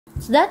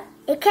What's that?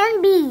 It can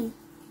be.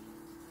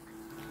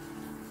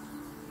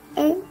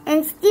 And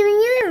Steven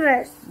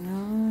Universe.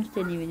 No,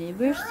 Steven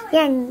Universe.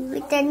 Yeah,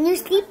 with a new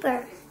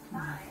sleeper.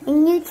 A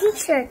new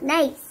t-shirt.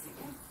 Nice.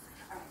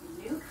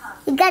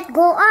 He got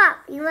go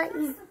up.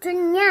 He's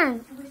turning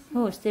young.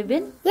 Oh,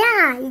 Steven?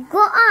 Yeah, he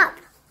go up.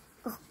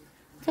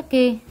 It's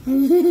okay.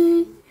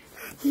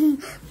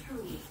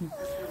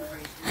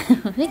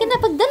 Hindi ka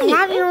na pagdali. I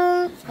love you.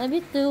 Love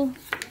you too.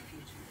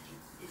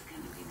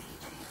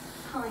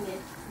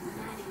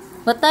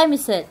 What time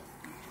is it?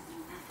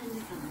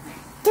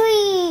 3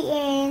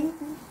 and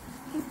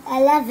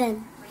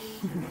 11.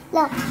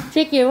 Look.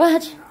 Check your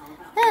watch.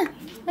 Ah,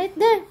 right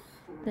there.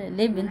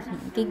 11.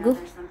 Okay, go.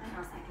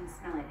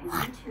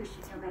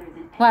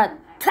 What?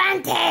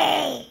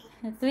 20.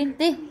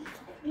 20.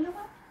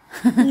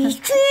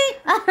 He's cheap.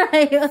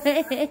 Alright.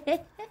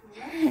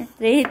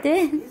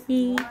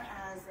 320.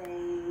 As a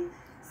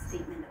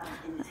statement of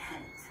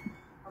intent.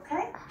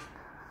 Okay?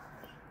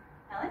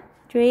 Helen?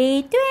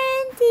 320.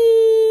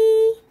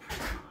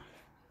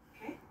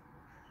 Okay.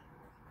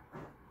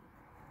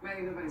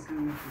 Maybe nobody's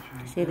gonna make you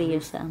try.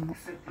 Serious ang.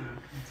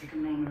 Take a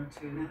moment or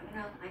two. No,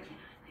 I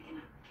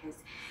cannot. Because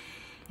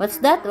What's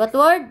that? What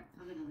word?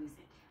 I'm gonna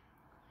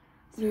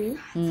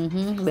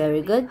lose it.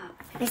 Very good.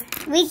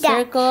 Read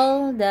that.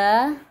 Circle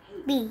the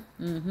B.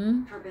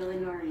 For Bill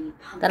and Nori.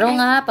 Taro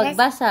nga,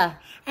 pagbasa.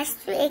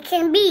 It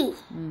can be.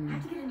 I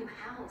have to get a new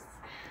house.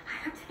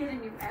 I have to get a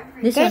new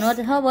everything. This one,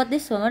 how about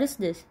this one? What is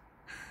this?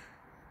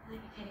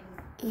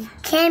 It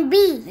can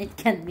be. It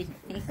can't be.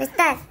 What's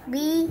that?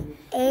 B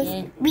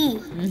is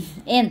B.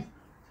 N.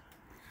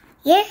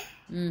 Yeah?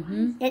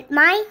 That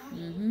mine?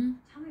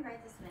 Tell me right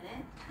this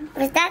minute.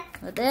 What's that?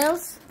 What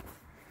else?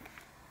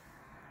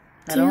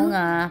 Taro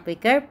nga, be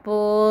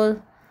careful.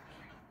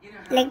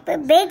 Like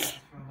big?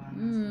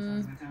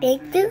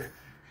 Big too?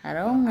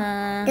 Taro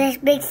nga.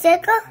 There's big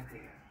circle?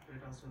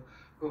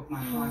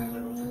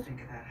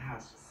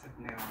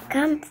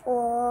 Come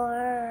for.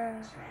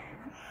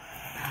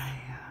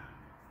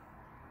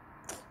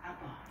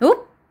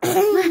 Oop!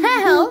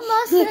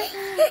 Almost.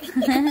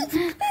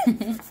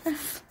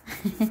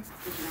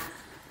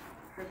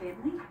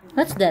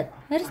 What's that?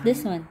 What is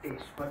this one?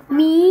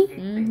 Me,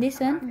 This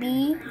one?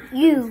 B,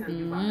 you.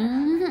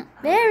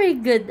 Very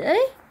good,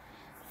 eh?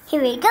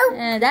 Here we go.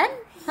 Done?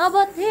 How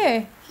about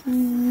here?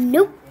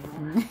 Nope.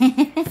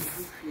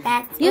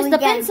 That's Use the only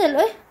done. pencil,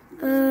 eh?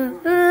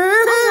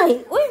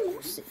 Ay! Uy!